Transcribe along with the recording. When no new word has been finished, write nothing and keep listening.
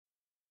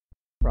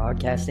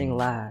broadcasting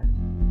live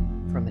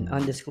from an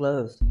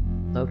undisclosed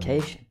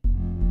location.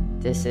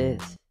 This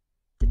is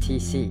the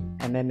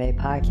TCMMA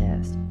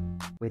podcast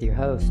with your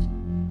host,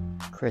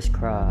 Chris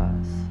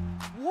Cross.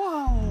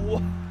 Whoa!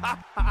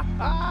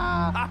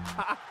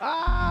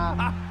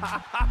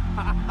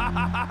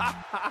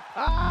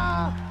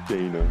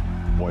 Dana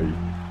White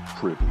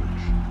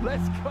privilege.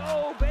 Let's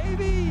go,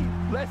 baby!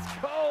 Let's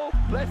go!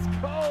 Let's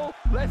go!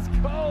 Let's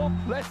go!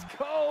 Let's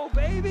go,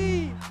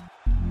 baby!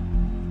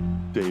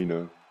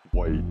 Dana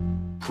White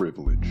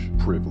privilege.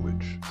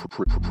 Privilege.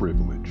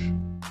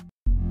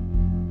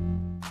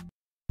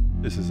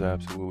 This is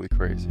absolutely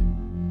crazy.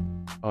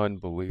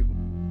 Unbelievable.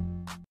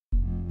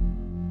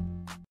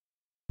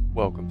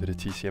 Welcome to the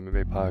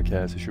TCMMA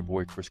podcast. It's your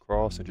boy Chris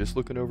Cross, and just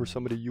looking over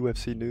some of the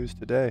UFC news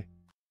today.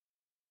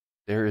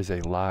 There is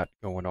a lot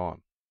going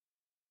on.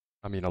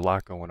 A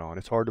lot going on.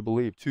 It's hard to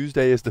believe.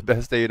 Tuesday is the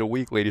best day of the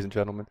week, ladies and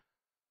gentlemen,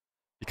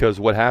 because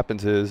what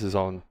happens is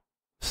on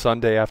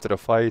Sunday after the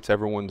fights,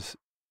 everyone's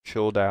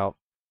chilled out,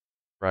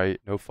 right?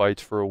 No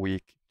fights for a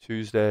week.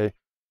 Tuesday,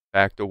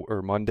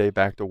 Monday,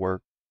 back to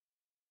work.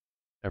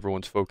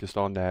 Everyone's focused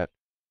on that.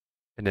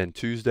 And then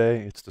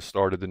Tuesday, it's the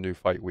start of the new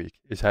fight week,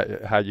 is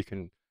how you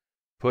can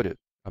put it.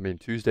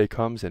 Tuesday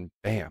comes and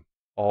bam,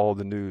 all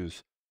the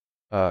news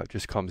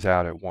just comes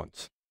out at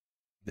once.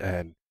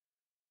 And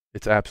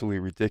it's absolutely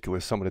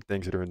ridiculous, some of the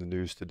things that are in the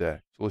news today.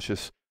 So let's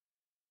just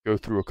go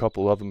through a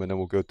couple of them, and then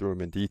we'll go through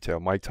them in detail.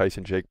 Mike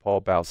Tyson, Jake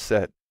Paul bout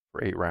set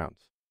for 8 rounds.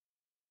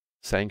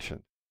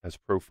 Sanctioned as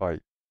pro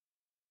fight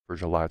for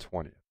July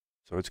 20th.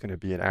 So it's going to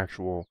be an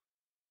actual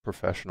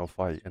professional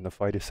fight, and the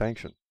fight is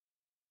sanctioned.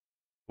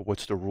 But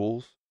what's the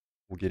rules?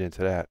 We'll get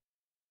into that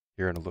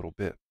here in a little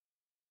bit.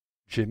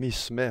 Jimmy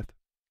Smith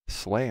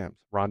slams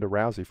Ronda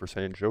Rousey for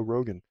saying Joe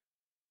Rogan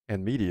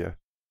and media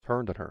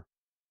turned on her.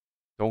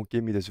 Don't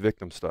give me this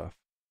victim stuff,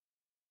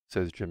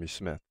 says Jimmy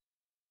Smith.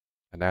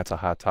 And that's a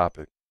hot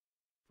topic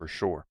for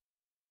sure.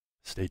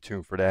 Stay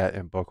tuned for that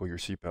and buckle your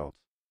seatbelts.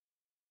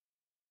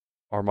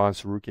 Arman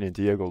Tsarukyan and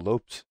Diego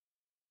Lopes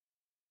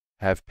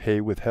have pay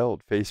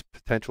withheld, face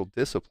potential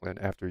discipline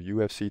after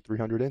UFC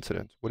 300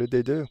 incidents. What did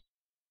they do?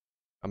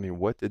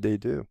 What did they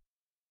do?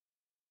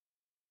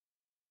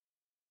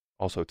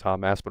 Also,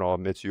 Tom Aspinall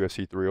admits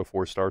UFC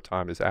 304 start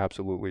time is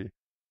absolutely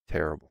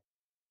terrible.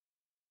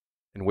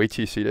 And wait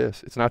till you see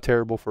this. It's not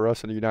terrible for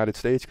us in the United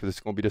States because it's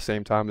going to be the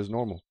same time as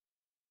normal.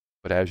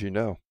 But as you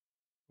know,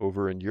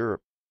 over in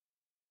Europe,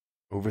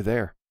 over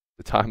there,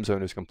 the time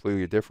zone is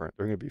completely different.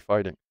 They're going to be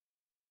fighting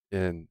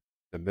in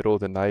the middle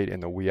of the night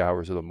and the wee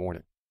hours of the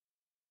morning.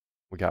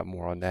 We got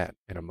more on that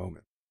in a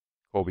moment.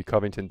 Colby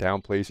Covington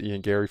downplays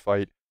Ian Gary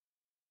fight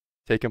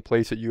taking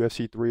place at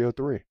UFC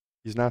 303.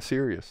 He's not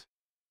serious.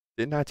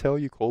 Didn't I tell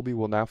you Colby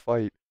will not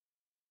fight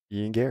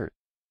Ian Garrett?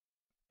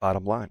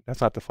 Bottom line,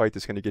 that's not the fight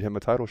that's going to get him a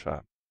title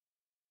shot.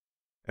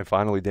 And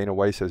finally, Dana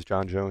White says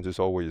John Jones is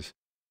always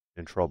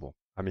in trouble.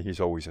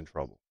 He's always in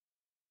trouble,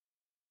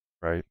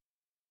 right?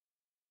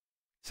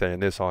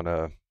 Saying this on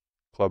a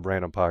Club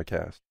Random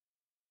podcast.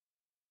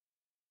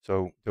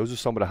 So those are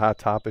some of the hot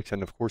topics,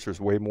 and of course there's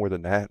way more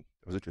than that.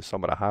 Those are just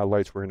some of the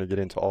highlights. We're going to get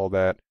into all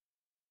that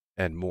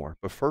and more.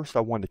 But first, I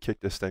wanted to kick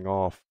this thing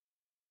off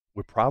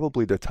with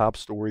probably the top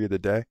story of the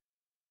day,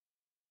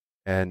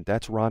 and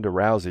that's Ronda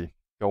Rousey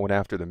going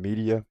after the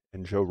media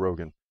and Joe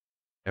Rogan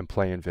and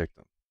playing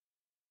victim.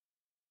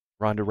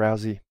 Ronda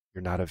Rousey,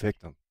 you're not a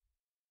victim.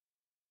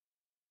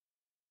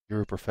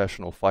 You're a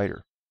professional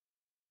fighter.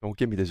 Don't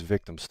give me this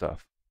victim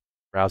stuff.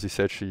 Rousey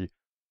said she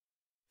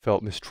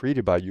felt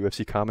mistreated by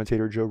UFC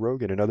commentator Joe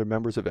Rogan and other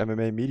members of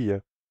MMA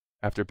media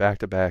after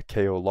back-to-back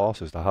KO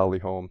losses to Holly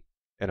Holm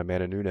and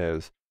Amanda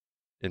Nunes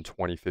in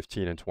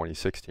 2015 and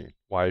 2016.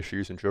 Why is she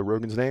using Joe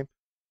Rogan's name?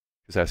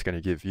 Because that's going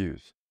to get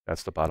views.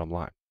 That's the bottom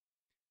line.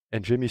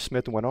 And Jimmy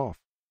Smith went off,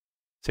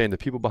 saying the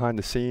people behind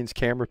the scenes,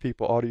 camera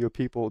people, audio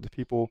people, the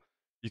people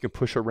you can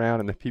push around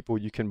and the people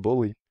you can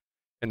bully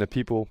and the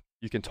people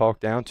you can talk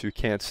down to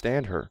can't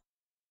stand her,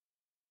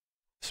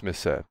 Smith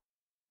said.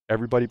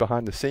 Everybody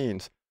behind the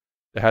scenes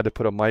that had to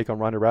put a mic on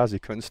Ronda Rousey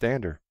couldn't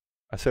stand her.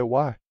 I said,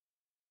 why?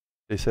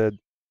 They said,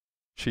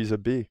 she's a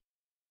B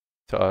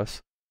to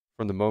us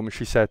from the moment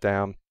she sat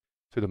down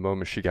to the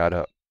moment she got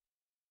up,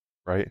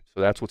 right? So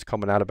that's what's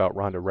coming out about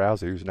Ronda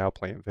Rousey, who's now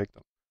playing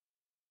victim.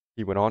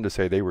 He went on to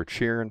say they were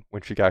cheering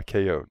when she got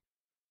KO'd.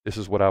 This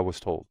is what I was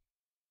told.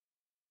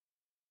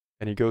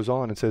 And he goes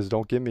on and says,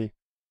 don't give me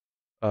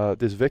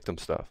this victim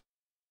stuff.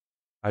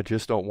 I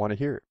just don't want to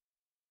hear it.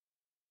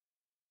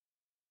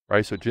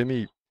 Right? So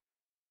Jimmy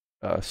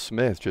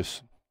Smith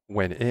just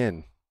went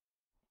in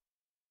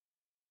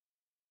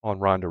on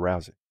Ronda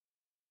Rousey.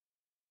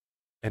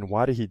 And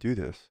why did he do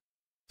this?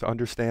 To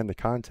understand the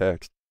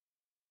context,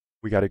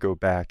 we got to go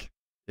back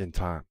in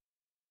time.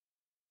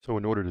 So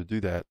in order to do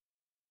that,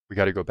 we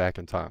got to go back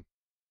in time.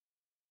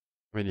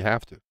 You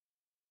have to.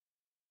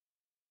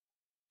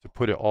 To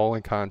put it all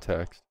in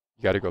context,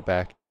 you got to go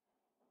back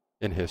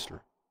in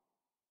history.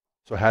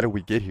 So how did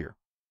we get here?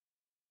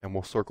 And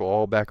we'll circle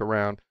all back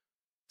around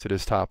to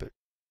this topic.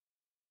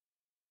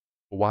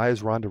 Why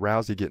is Ronda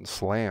Rousey getting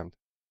slammed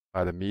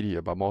by the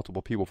media, by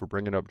multiple people for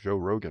bringing up Joe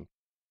Rogan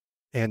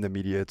and the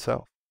media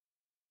itself.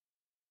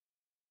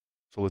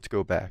 So let's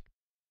go back.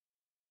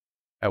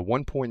 At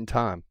one point in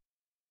time,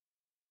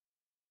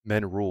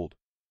 men ruled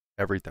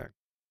everything.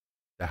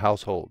 The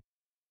household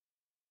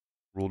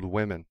ruled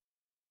women.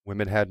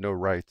 Women had no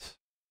rights.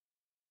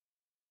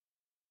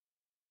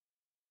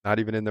 Not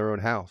even in their own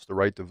house, the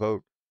right to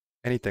vote,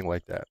 anything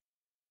like that.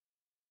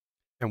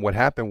 And what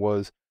happened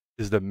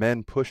is the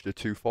men pushed it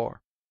too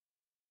far.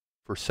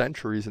 For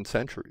centuries and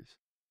centuries,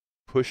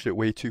 pushed it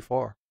way too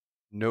far.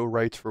 No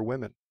rights for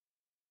women.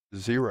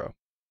 Zero.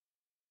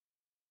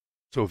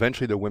 So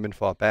eventually the women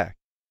fought back.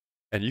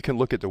 And you can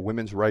look at the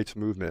women's rights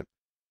movement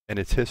and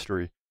its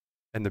history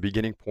and the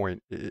beginning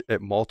point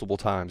at multiple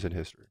times in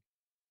history.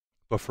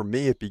 But for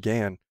me, it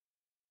began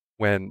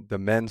when the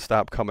men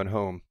stopped coming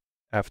home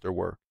after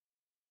work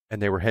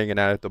and they were hanging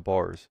out at the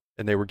bars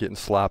and they were getting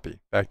sloppy.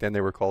 Back then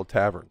they were called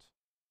taverns.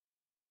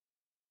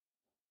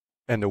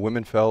 And the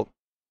women felt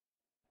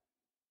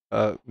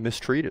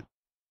mistreated,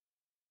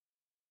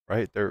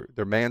 right?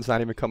 Their man's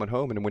not even coming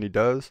home, and when he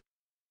does,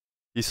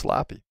 he's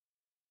sloppy.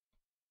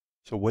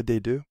 So what'd they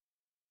do?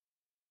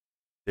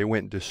 They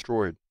went and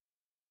destroyed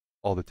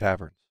all the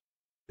taverns.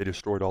 They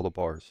destroyed all the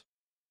bars,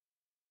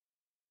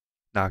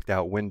 knocked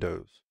out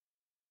windows,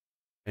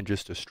 and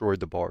just destroyed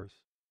the bars.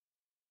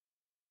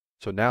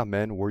 So now,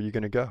 men, where are you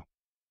going to go,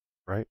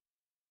 right?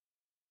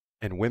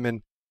 And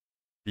women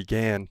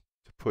began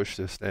to push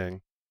this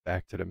thing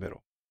back to the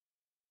middle,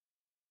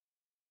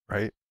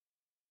 right?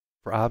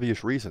 For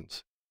obvious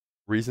reasons,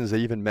 reasons that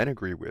even men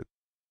agree with.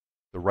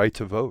 The right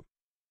to vote,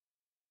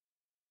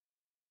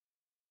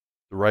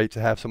 the right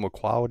to have some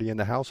equality in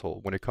the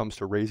household when it comes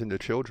to raising the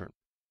children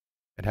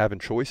and having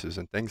choices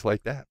and things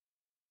like that.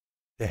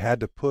 They had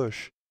to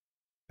push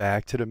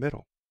back to the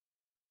middle,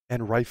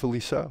 and rightfully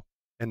so.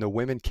 And the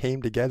women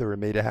came together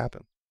and made it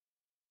happen.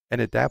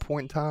 And at that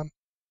point in time,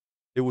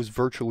 it was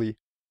virtually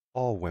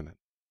all women.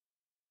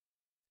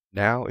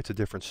 Now it's a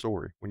different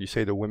story. When you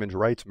say the women's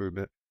rights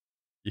movement,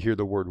 you hear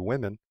the word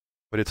women,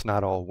 but it's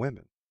not all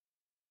women,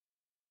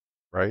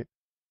 right?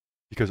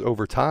 Because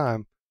over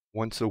time,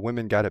 once the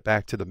women got it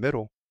back to the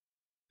middle,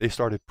 they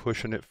started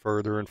pushing it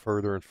further and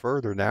further and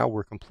further. Now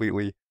we're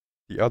completely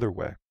the other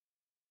way.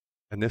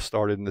 And this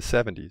started in the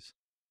 70s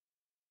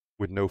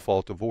with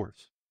no-fault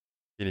divorce.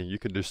 Meaning you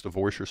could just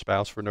divorce your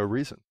spouse for no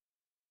reason.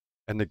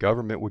 And the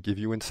government would give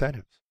you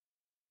incentives,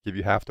 give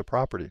you half the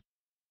property,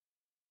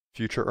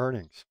 future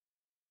earnings,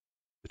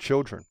 the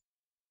children,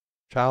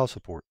 child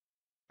support,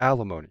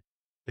 alimony,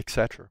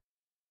 etc.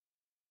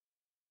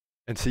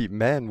 And see,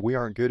 men, we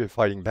aren't good at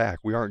fighting back.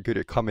 We aren't good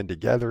at coming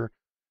together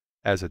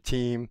as a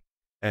team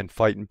and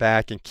fighting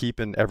back and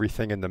keeping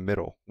everything in the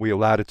middle. We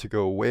allowed it to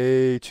go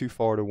way too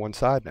far to one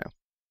side now.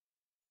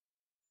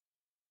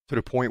 To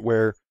the point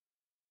where,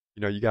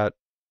 you got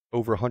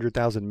over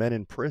 100,000 men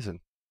in prison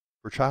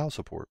for child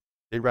support.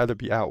 They'd rather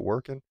be out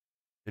working,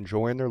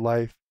 enjoying their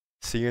life,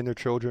 seeing their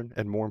children,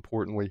 and more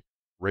importantly,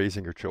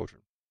 raising your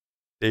children.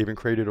 They even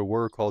created a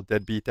word called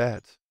deadbeat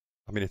dads.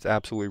 I mean, it's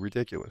absolutely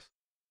ridiculous.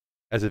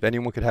 As if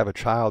anyone could have a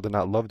child and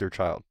not love their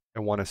child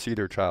and want to see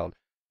their child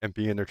and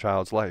be in their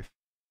child's life.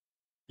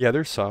 Yeah,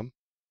 there's some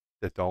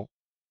that don't,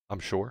 I'm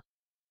sure.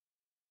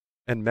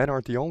 And men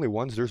aren't the only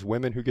ones. There's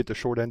women who get the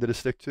short end of the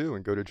stick too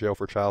and go to jail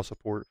for child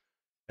support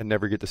and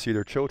never get to see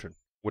their children,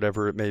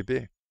 whatever it may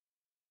be.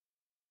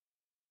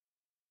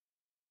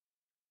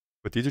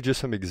 But these are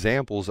just some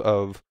examples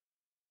of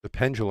the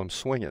pendulum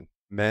swinging.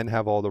 Men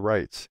have all the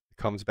rights.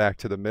 It comes back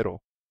to the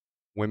middle.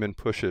 Women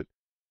push it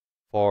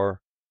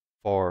far,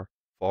 far,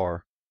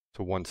 far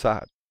to one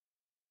side.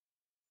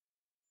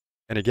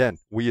 And again,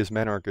 we as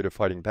men aren't good at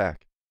fighting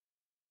back.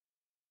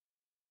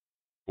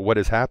 But what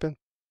has happened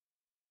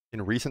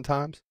in recent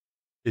times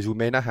is we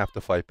may not have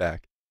to fight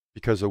back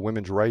because the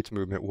women's rights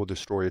movement will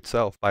destroy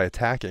itself by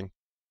attacking,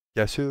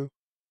 guess who?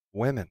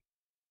 Women.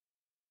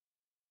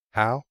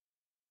 How?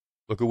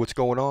 Look at what's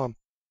going on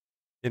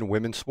in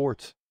women's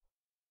sports.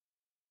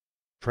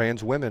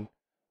 Trans women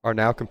are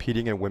now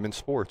competing in women's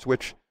sports,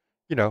 which,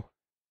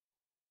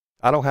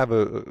 I don't have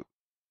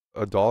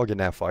a dog in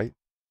that fight.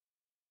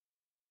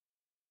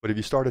 But if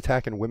you start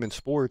attacking women's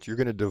sports, you're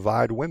going to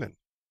divide women,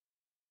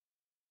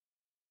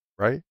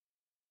 right?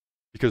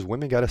 Because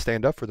women got to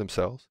stand up for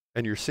themselves,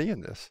 and you're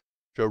seeing this.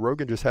 Joe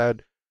Rogan just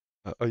had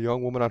a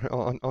young woman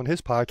on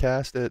his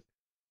podcast that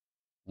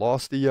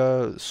lost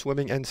the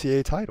swimming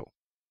NCAA title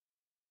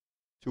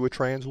to a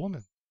trans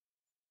woman.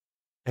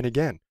 And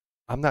again,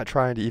 I'm not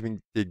trying to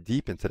even dig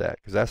deep into that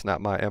because that's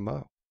not my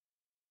MO.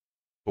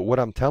 But what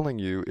I'm telling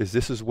you is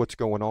this is what's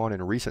going on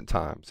in recent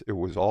times. It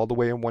was all the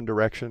way in one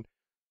direction.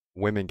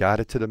 Women got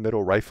it to the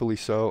middle, rightfully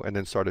so, and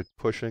then started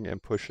pushing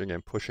and pushing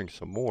and pushing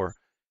some more.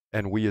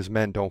 And we as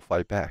men don't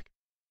fight back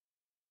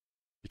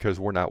because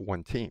we're not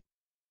one team.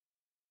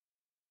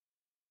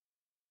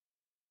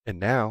 And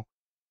now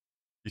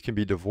you can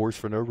be divorced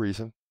for no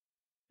reason.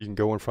 You can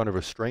go in front of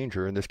a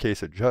stranger, in this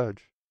case a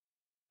judge,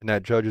 and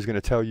that judge is going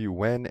to tell you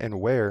when and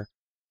where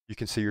you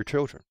can see your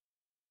children.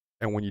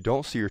 And when you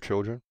don't see your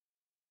children,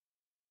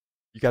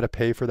 you got to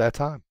pay for that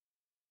time.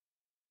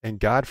 And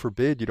God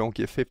forbid you don't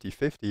get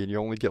 50-50 and you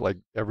only get like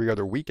every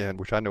other weekend,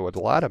 which I know a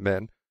lot of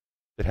men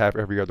that have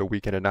every other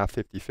weekend and not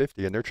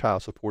 50-50, and their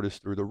child support is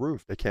through the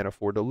roof. They can't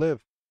afford to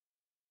live.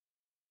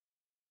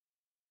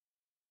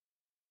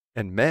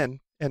 And men,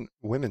 and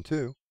women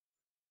too,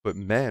 but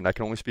men, I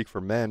can only speak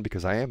for men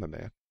because I am a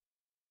man.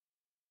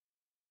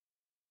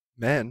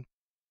 Men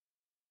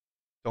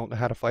don't know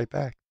how to fight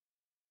back.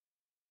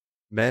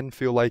 Men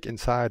feel like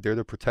inside they're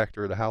the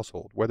protector of the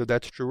household. Whether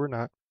that's true or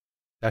not,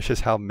 that's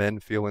just how men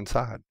feel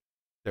inside,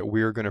 that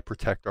we're going to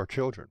protect our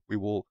children. We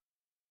will,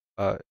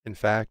 in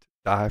fact,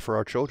 die for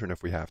our children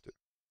if we have to.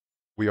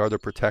 We are the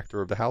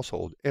protector of the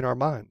household in our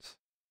minds.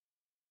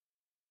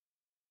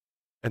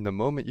 And the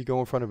moment you go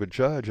in front of a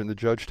judge and the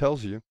judge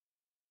tells you,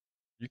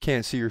 you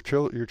can't see your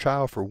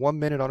child for 1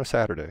 minute on a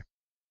Saturday,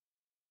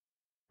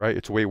 right?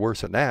 It's way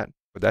worse than that,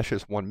 but that's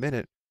just 1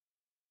 minute.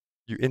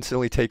 You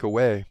instantly take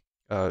away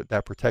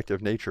that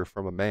protective nature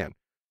from a man,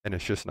 and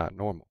it's just not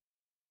normal.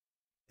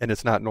 And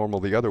it's not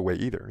normal the other way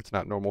either. It's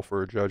not normal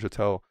for a judge to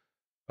tell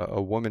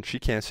a woman she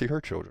can't see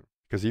her children,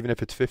 because even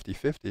if it's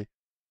 50-50,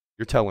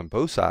 you're telling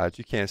both sides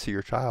you can't see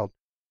your child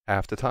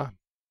half the time.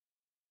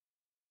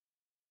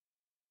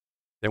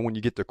 Then when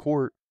you get to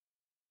court,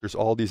 there's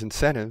all these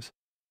incentives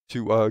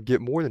to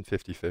get more than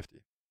 50-50,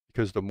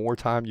 because the more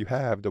time you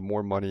have, the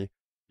more money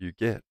you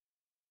get.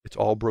 It's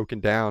all broken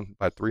down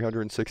by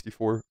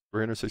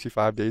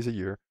 365 days a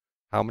year,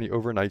 how many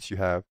overnights you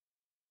have.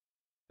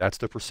 That's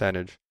the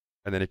percentage.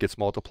 And then it gets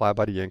multiplied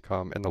by the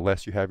income, and the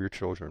less you have your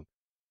children,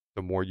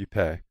 the more you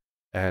pay.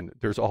 And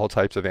there's all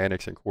types of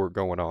annex in court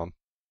going on,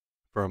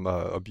 from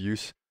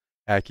abuse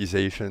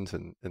accusations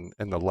and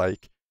the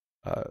like,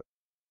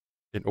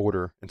 in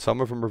order. And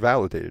some of them are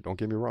validated, don't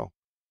get me wrong.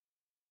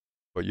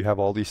 But you have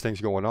all these things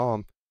going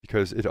on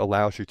because it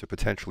allows you to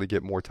potentially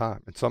get more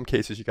time. In some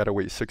cases, you got to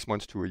wait 6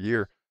 months to a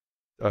year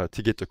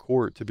to get to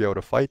court to be able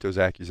to fight those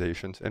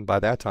accusations. And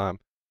by that time,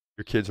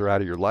 your kids are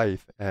out of your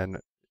life. And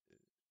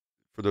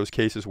for those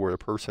cases where a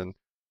person,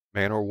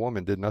 man or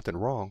woman, did nothing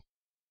wrong,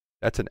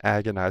 that's an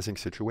agonizing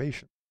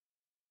situation.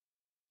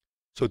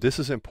 So this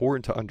is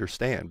important to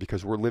understand,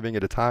 because we're living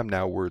at a time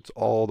now where it's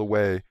all the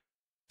way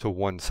to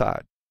one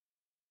side.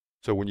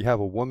 So when you have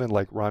a woman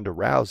like Ronda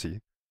Rousey,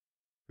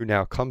 who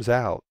now comes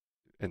out,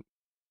 and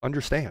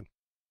understand,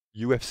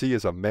 UFC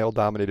is a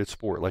male-dominated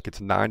sport. Like, it's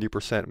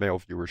 90% male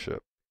viewership.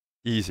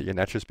 Easy, and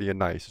that's just being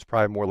nice. It's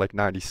probably more like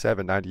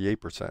 97,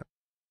 98%.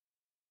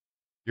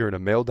 You're in a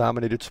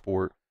male-dominated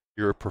sport.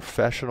 You're a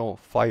professional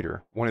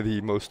fighter, one of the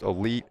most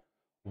elite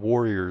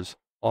warriors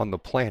on the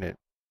planet.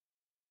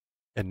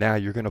 And now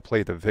you're going to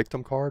play the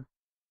victim card?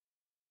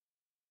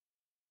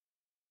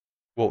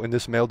 Well, in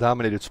this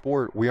male-dominated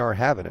sport, we aren't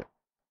having it.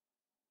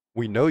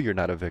 We know you're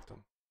not a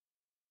victim.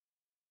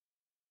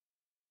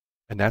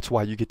 And that's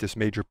why you get this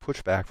major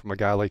pushback from a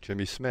guy like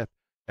Jimmy Smith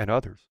and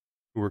others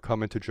who are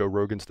coming to Joe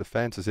Rogan's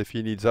defense as if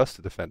he needs us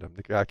to defend him.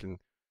 The guy can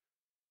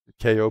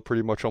KO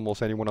pretty much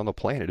almost anyone on the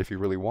planet if he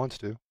really wants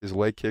to. His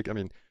leg kick, I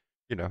mean,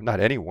 you know, not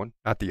anyone,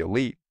 not the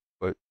elite,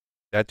 but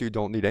that dude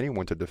don't need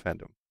anyone to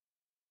defend him.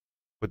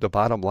 But the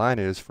bottom line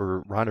is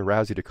for Ronda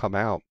Rousey to come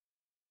out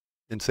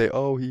and say,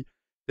 oh,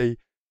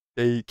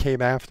 they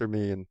came after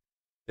me and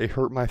they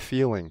hurt my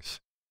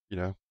feelings, you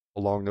know,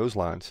 along those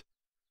lines.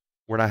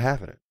 We're not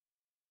having it.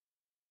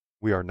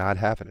 We are not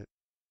having it.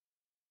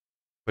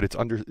 But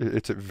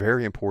it's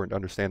very important to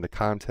understand the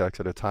context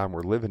at a time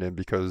we're living in,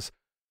 because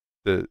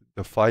the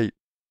fight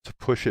to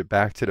push it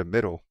back to the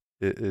middle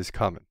is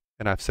coming.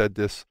 And I've said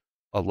this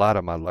a lot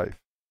of my life.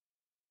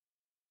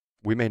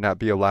 We may not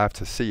be alive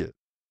to see it,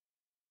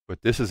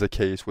 but this is a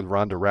case with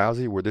Ronda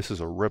Rousey where this is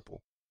a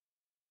ripple,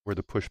 where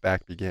the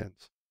pushback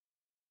begins.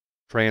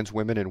 Trans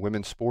women in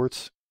women's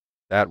sports,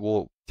 that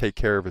will take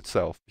care of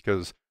itself,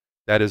 because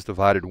that has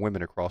divided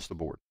women across the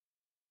board.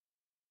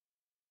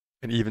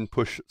 And even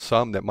push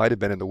some that might have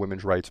been in the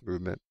women's rights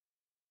movement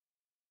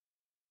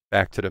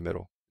back to the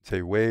middle.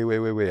 Say, wait,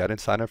 I didn't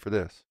sign up for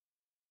this.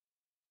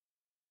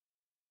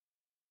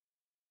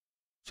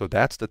 So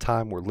that's the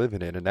time we're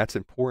living in, and that's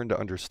important to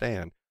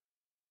understand.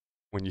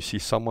 When you see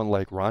someone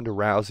like Ronda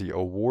Rousey,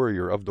 a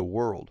warrior of the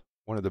world,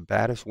 one of the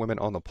baddest women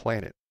on the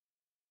planet,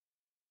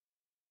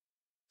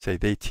 say,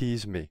 they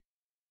tease me.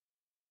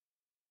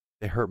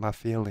 They hurt my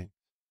feelings.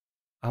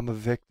 I'm a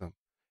victim.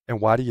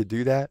 And why do you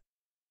do that?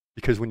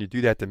 Because when you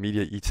do that, the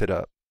media eats it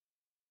up.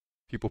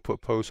 People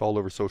put posts all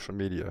over social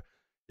media.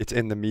 It's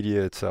in the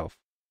media itself.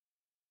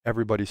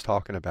 Everybody's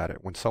talking about it.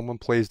 When someone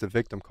plays the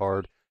victim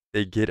card,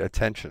 they get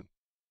attention.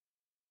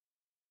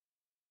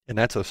 And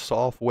that's a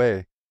soft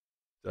way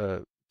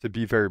to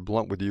be very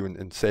blunt with you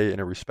and say it in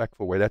a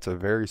respectful way. That's a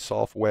very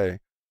soft way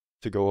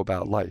to go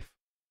about life.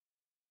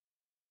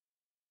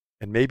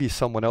 And maybe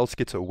someone else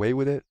gets away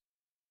with it,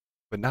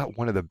 but not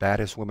one of the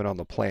baddest women on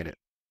the planet,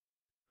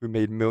 who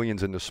made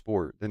millions in the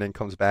sport, and then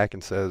comes back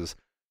and says,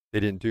 they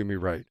didn't do me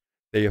right.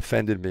 They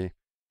offended me,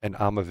 and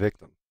I'm a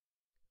victim.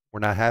 We're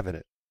not having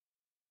it.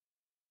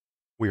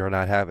 We are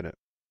not having it.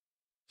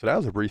 So that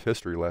was a brief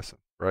history lesson,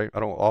 right? I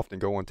don't often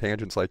go on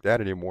tangents like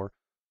that anymore.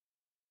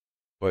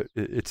 But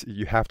it's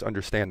you have to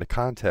understand the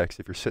context.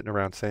 If you're sitting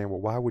around saying, well,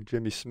 why would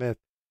Jimmy Smith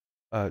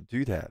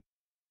do that?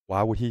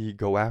 Why would he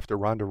go after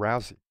Ronda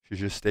Rousey? She's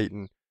just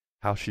stating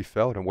how she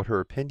felt and what her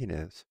opinion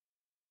is.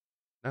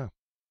 No.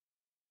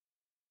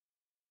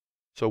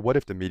 So what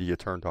if the media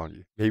turned on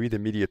you? Maybe the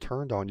media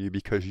turned on you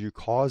because you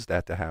caused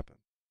that to happen.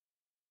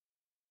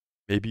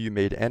 Maybe you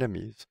made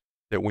enemies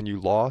that when you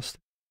lost,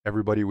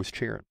 everybody was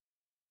cheering.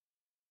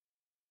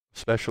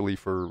 Especially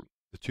for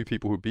the two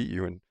people who beat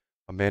you, and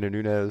Amanda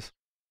Nunes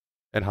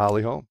and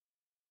Holly Holm.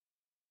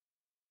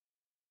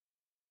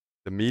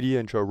 The media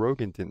and Joe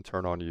Rogan didn't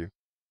turn on you.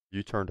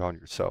 You turned on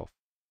yourself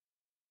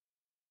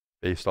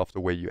based off the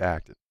way you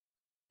acted.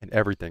 And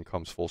everything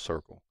comes full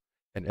circle.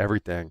 And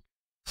everything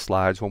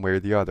slides one way or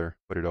the other,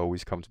 but it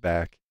always comes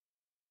back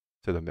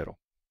to the middle.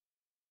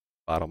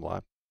 Bottom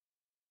line.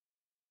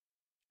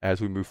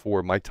 As we move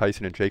forward, Mike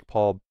Tyson and Jake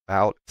Paul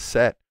bout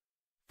set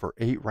for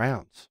 8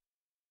 rounds.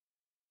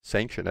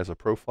 Sanctioned as a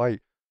pro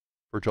fight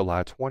for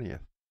July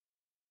 20th.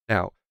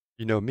 Now,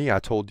 you know me, I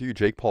told you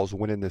Jake Paul's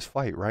winning this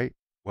fight, right?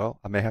 Well,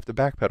 I may have to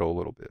backpedal a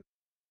little bit.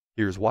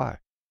 Here's why.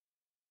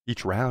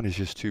 Each round is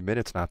just 2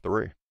 minutes, not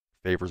 3.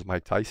 Favors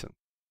Mike Tyson.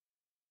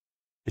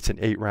 It's an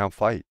 8-round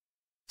fight.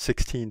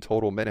 16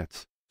 total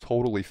minutes.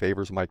 Totally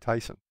favors Mike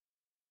Tyson.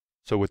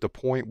 So at the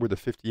point where the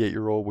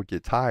 58-year-old would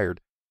get tired,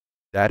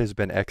 that has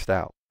been X'd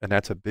out. And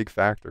that's a big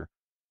factor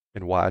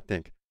in why I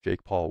think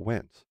Jake Paul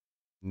wins.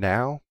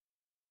 Now,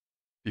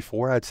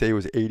 before I'd say it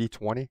was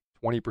 80-20,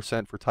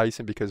 20% for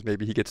Tyson because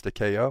maybe he gets the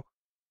KO.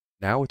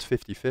 Now it's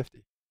 50-50.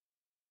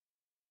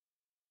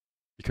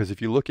 Because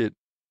if you look at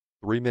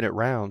 3-minute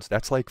rounds,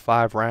 that's like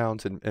 5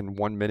 rounds and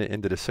 1 minute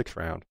into the 6th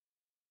round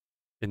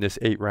in this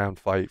 8-round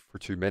fight for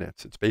 2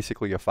 minutes. It's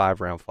basically a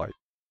 5-round fight.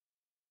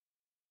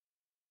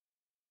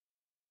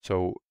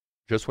 So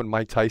just when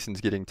Mike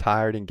Tyson's getting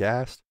tired and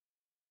gassed,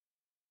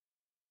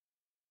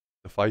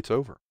 the fight's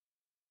over.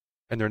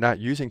 And they're not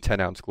using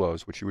 10-ounce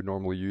gloves, which you would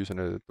normally use in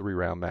a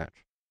 3-round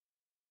match.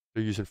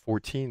 They're using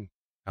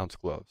 14-ounce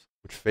gloves,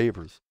 which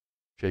favors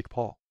Jake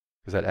Paul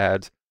because that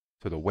adds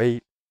to the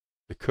weight,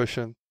 the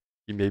cushion.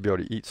 He may be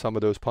able to eat some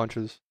of those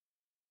punches.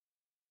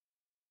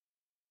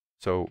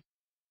 So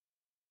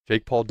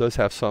Jake Paul does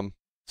have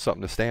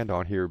something to stand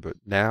on here, but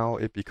now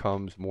it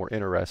becomes more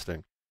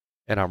interesting.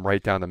 And I'm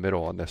right down the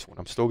middle on this one.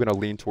 I'm still going to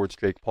lean towards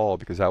Jake Paul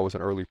because that was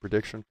an early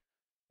prediction,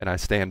 and I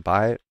stand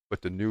by it.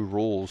 But the new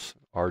rules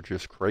are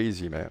just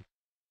crazy, man.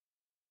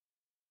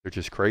 They're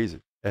just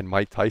crazy. And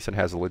Mike Tyson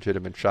has a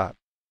legitimate shot.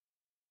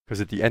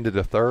 Because at the end of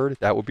the 3rd,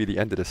 that will be the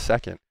end of the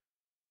 2nd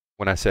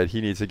when I said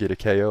he needs to get a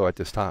KO at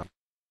this time.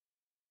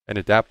 And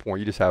at that point,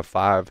 you just have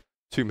 5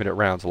 2-minute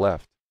rounds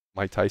left.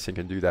 Mike Tyson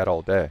can do that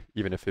all day,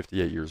 even at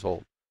 58 years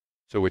old.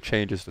 So it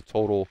changes the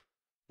total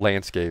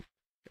landscape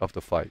of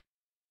the fight.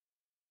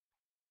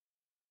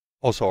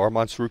 Also,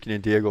 Arman Tsarukyan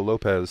and Diego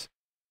Lopez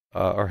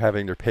are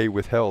having their pay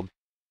withheld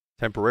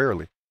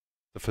temporarily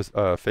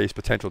to face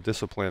potential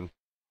discipline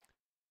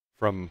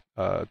from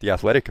the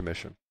Athletic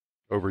Commission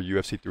over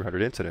UFC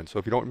 300 incidents. So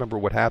if you don't remember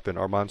what happened,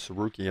 Arman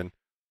Tsarukyan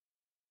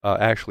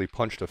actually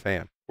punched a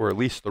fan, or at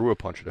least threw a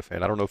punch at a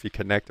fan. I don't know if he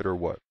connected or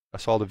what. I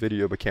saw the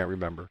video but can't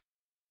remember.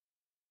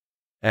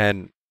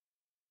 And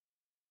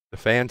the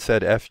fan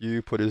said F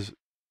you, put his,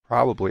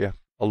 probably,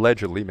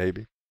 allegedly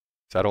maybe,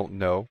 because I don't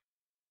know.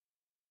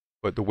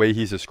 But the way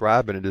he's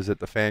describing it is that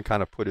the fan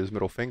kind of put his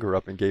middle finger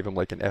up and gave him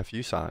like an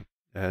FU sign,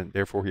 and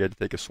therefore he had to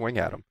take a swing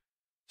at him.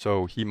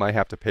 So he might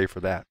have to pay for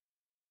that.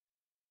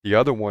 The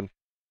other one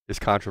is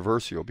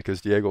controversial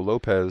because Diego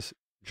Lopez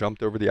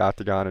jumped over the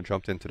octagon and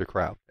jumped into the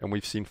crowd. And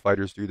we've seen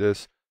fighters do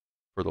this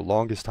for the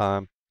longest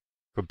time.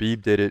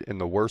 Khabib did it in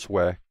the worst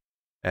way.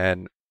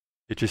 And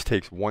it just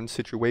takes one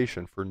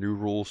situation for new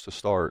rules to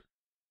start.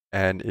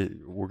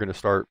 And we're going to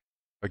start,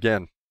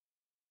 again,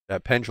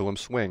 that pendulum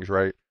swings,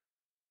 right?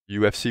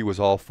 UFC was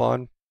all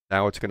fun.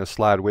 Now it's going to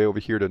slide way over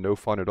here to no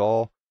fun at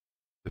all.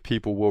 The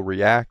people will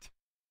react,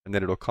 and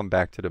then it'll come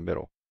back to the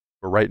middle.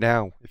 But right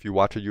now, if you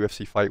watch a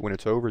UFC fight when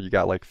it's over, you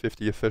got like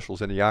 50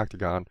 officials in the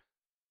octagon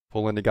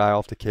pulling the guy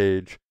off the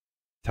cage,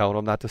 telling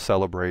him not to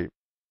celebrate,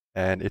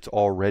 and it's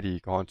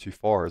already gone too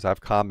far. As I've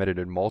commented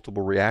in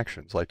multiple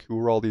reactions, like who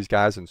are all these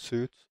guys in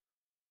suits,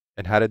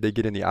 and how did they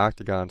get in the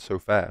octagon so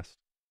fast?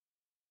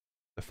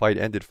 The fight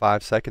ended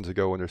 5 seconds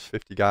ago, and there's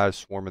 50 guys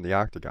swarming the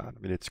octagon. I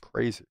mean, it's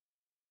crazy.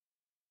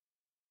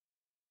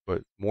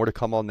 But more to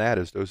come on that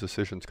as those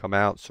decisions come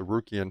out.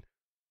 Tsarukyan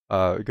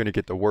are going to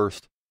get the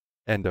worst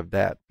end of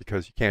that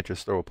because you can't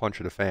just throw a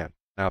punch at a fan.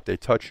 Now, if they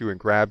touch you and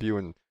grab you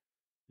and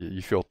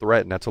you feel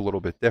threatened, that's a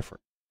little bit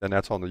different. Then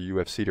that's on the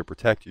UFC to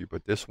protect you.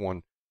 But this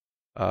one,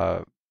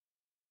 Tsarukyan's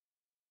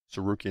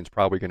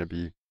probably going to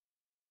be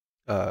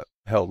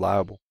held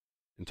liable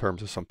in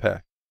terms of some pay.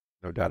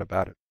 No doubt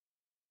about it.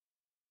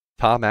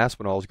 Tom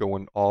Aspinall is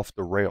going off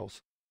the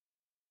rails,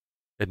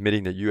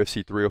 admitting that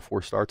UFC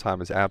 304 start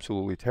time is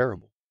absolutely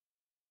terrible.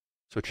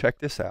 So check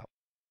this out.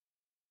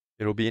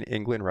 It'll be in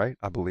England, right?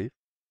 I believe.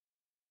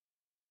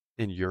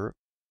 In Europe.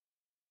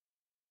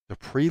 The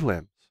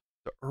prelims,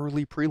 the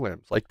early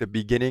prelims, like the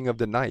beginning of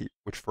the night,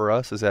 which for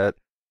us is at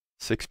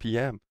 6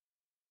 p.m.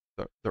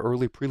 The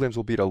early prelims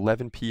will be at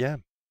 11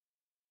 p.m.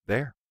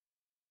 there.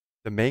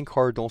 The main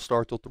card don't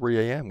start till 3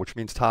 a.m., which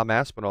means Tom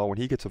Aspinall, when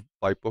he gets a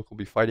fight book, will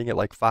be fighting at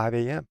like 5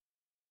 a.m.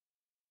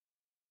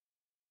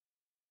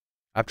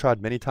 I've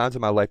tried many times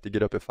in my life to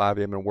get up at 5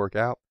 a.m. and work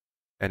out,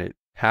 and it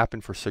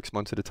happened for 6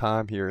 months at a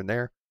time here and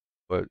there.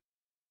 But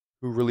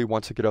who really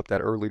wants to get up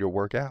that early to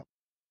work out,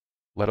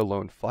 let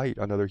alone fight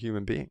another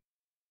human being?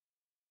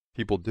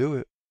 People do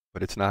it,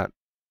 but it's not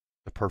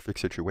the perfect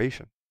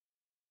situation.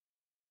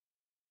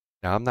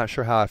 Now, I'm not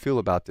sure how I feel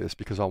about this,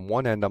 because on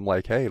one end, I'm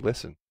like, hey,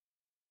 listen,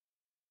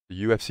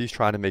 the UFC's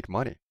trying to make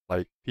money.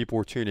 Like, people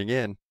were tuning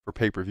in for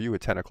pay-per-view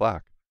at 10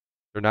 o'clock.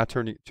 They're not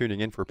tuning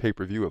in for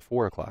pay-per-view at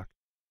 4 o'clock.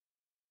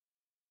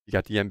 You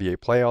got the NBA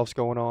playoffs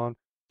going on.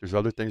 There's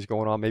other things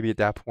going on. Maybe at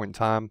that point in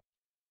time,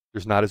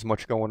 there's not as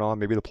much going on.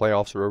 Maybe the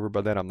playoffs are over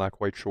by then. I'm not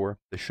quite sure.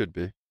 They should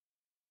be.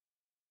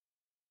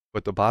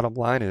 But the bottom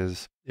line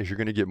is you're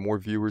going to get more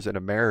viewers in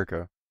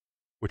America,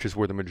 which is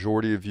where the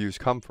majority of views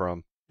come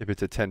from, if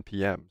it's at 10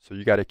 p.m. So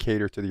you got to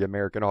cater to the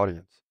American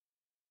audience.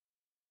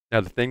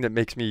 Now, the thing that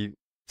makes me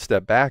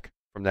step back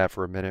from that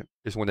for a minute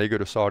is when they go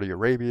to Saudi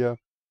Arabia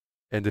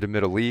and to the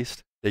Middle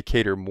East, they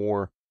cater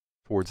more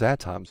towards that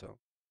time zone.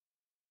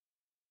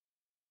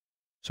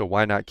 So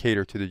why not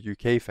cater to the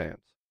UK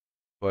fans?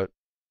 But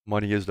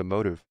money is the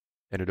motive,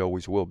 and it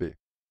always will be.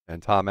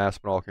 And Tom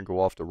Aspinall can go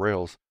off the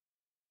rails.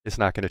 It's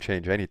not going to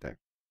change anything.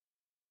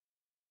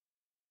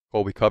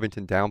 Colby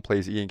Covington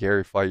downplays Ian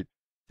Gary fight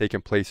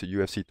taking place at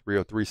UFC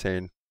 303,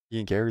 saying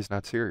Ian Gary's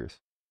not serious.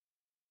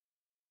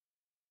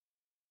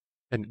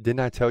 And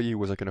didn't I tell you he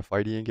wasn't going to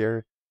fight Ian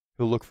Gary?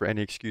 He'll look for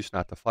any excuse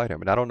not to fight him.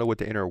 And I don't know what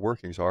the inner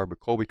workings are, but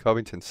Colby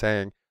Covington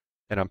saying,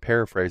 and I'm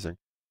paraphrasing,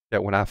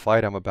 that when I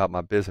fight, I'm about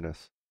my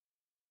business.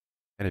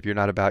 And if you're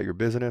not about your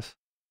business,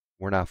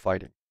 we're not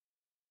fighting.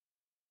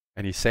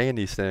 And he's saying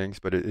these things,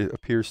 but it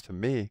appears to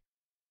me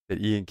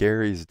that Ian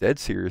Gary is dead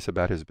serious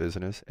about his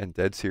business and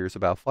dead serious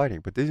about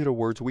fighting. But these are the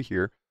words we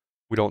hear.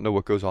 We don't know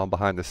what goes on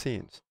behind the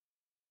scenes.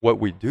 What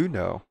we do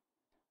know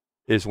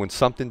is when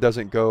something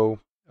doesn't go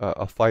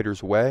a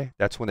fighter's way,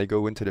 that's when they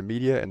go into the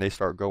media and they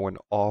start going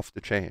off the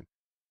chain.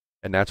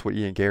 And that's what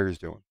Ian Gary is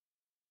doing.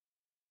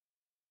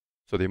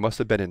 So they must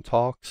have been in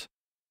talks.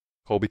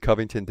 Colby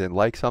Covington didn't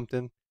like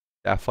something.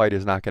 That fight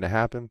is not going to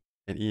happen,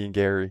 and Ian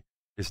Gary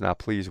is not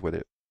pleased with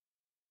it.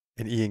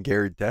 And Ian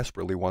Gary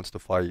desperately wants to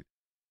fight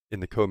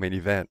in the co-main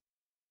event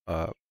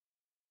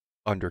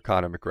under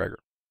Conor McGregor.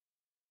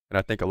 And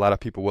I think a lot of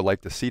people would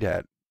like to see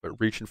that, but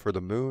reaching for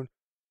the moon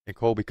and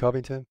Colby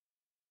Covington,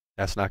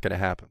 that's not going to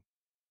happen.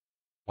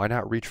 Why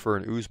not reach for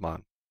an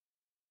Usman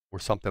or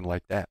something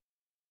like that?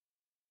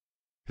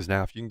 Because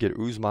now if you can get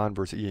Usman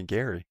versus Ian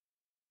Gary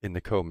in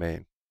the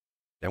co-main,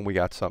 then we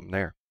got something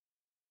there.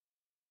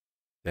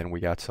 And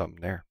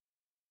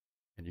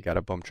you got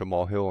to bump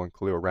Jamal Hill and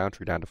Khalil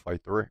Roundtree down to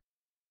fight 3.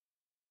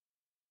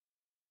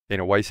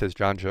 Dana White says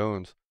John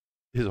Jones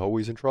is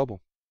always in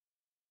trouble.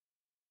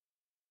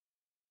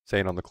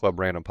 Saying on the Club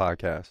Random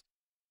podcast.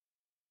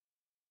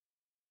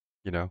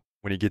 You know,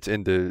 when he gets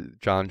into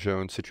John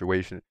Jones'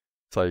 situation,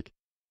 it's like,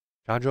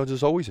 John Jones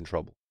is always in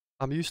trouble.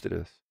 I'm used to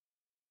this.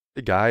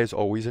 The guy is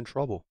always in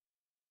trouble.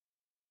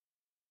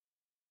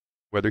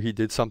 Whether he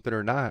did something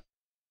or not,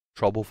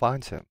 trouble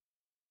finds him.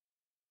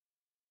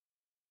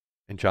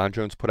 And John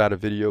Jones put out a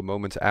video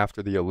moments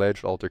after the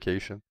alleged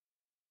altercation,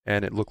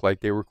 and it looked like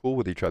they were cool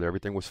with each other.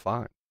 Everything was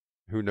fine.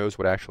 Who knows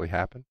what actually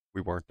happened?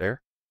 We weren't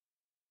there.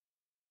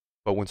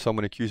 But when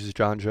someone accuses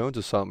John Jones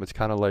of something, it's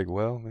kind of like,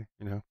 well,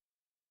 you know,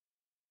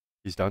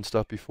 he's done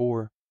stuff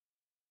before.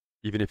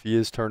 Even if he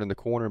is turning the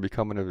corner and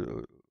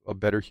becoming a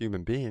better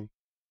human being,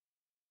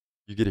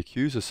 you get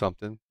accused of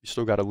something, you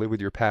still got to live with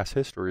your past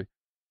history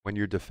when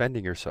you're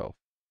defending yourself,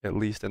 at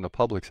least in the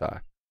public's eye.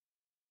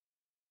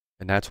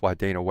 And that's why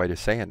Dana White is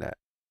saying that.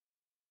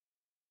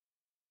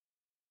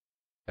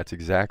 That's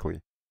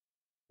exactly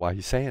why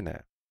he's saying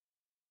that.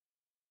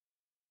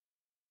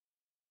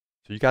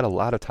 So you got a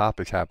lot of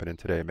topics happening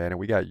today, man. And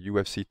we got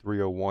UFC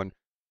 301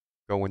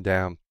 going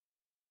down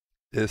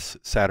this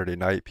Saturday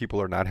night.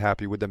 People are not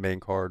happy with the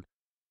main card.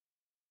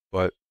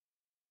 But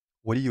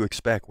what do you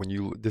expect when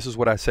you, this is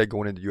what I said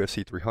going into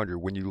UFC 300,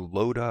 when you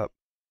load up,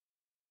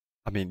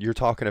 I mean, you're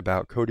talking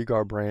about Cody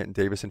Garbrandt and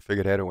Davison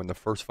Figueiredo in the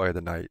first fight of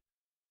the night.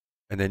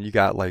 And then you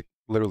got like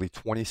literally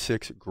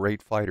 26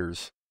 great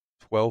fighters,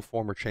 12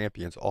 former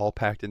champions, all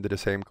packed into the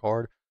same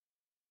card,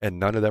 and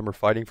none of them are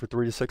fighting for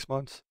 3 to 6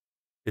 months.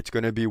 It's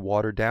going to be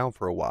watered down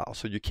for a while.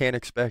 So you can't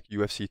expect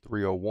UFC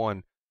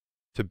 301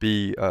 to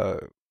be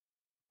a,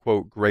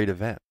 quote, great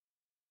event.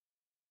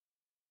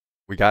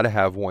 We got to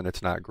have one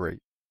that's not great.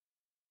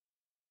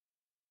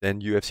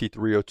 Then UFC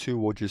 302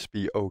 will just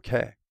be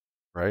okay,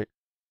 right?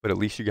 But at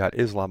least you got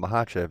Islam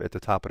Makhachev at the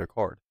top of the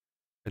card.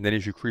 And then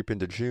as you creep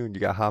into June, you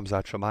got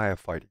Khamzat Chimaev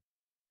fighting.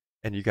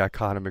 And you got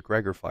Conor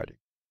McGregor fighting.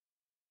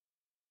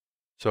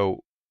 So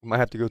we might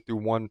have to go through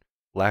one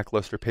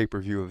lackluster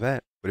pay-per-view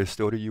event, but it's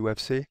still the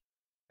UFC,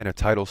 and the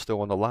title's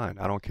still on the line.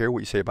 I don't care what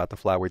you say about the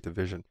flyweight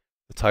division.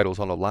 The title's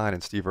on the line,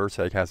 and Steve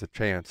Erceg has a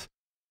chance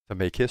to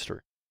make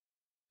history.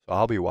 So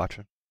I'll be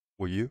watching.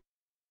 Will you?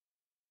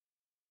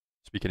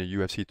 Speaking of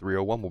UFC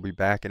 301, we'll be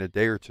back in a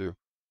day or two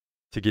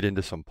to get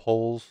into some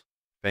polls.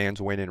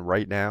 Fans weighing in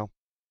right now.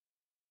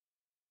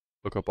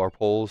 Look up our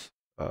polls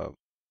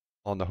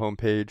on the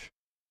homepage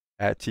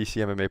at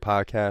TCMMA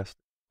Podcast.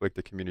 Click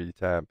the community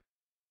tab,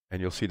 and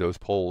you'll see those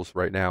polls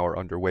right now are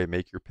underway.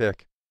 Make your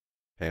pick,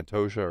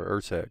 Pantoja or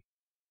Erceg,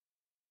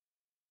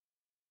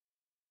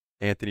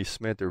 Anthony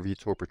Smith or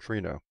Vitor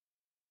Petrino,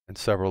 and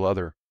several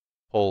other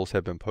polls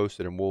have been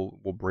posted, and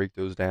we'll break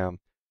those down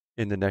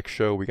in the next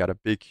show. We got a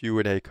big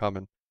Q&A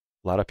coming.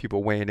 A lot of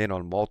people weighing in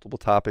on multiple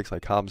topics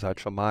like Khamzat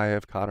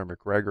Chimaev, Conor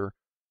McGregor.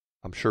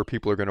 I'm sure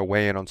people are going to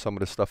weigh in on some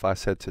of the stuff I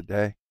said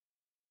today.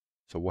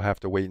 So we'll have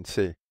to wait and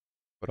see.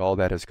 But all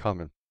that is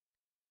coming.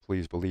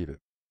 Please believe it.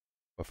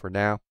 But for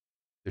now,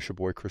 it's your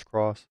boy Chris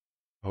Cross.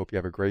 I hope you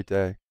have a great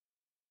day.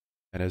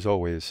 And as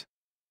always,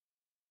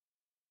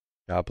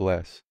 God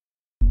bless.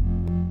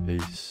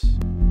 Peace.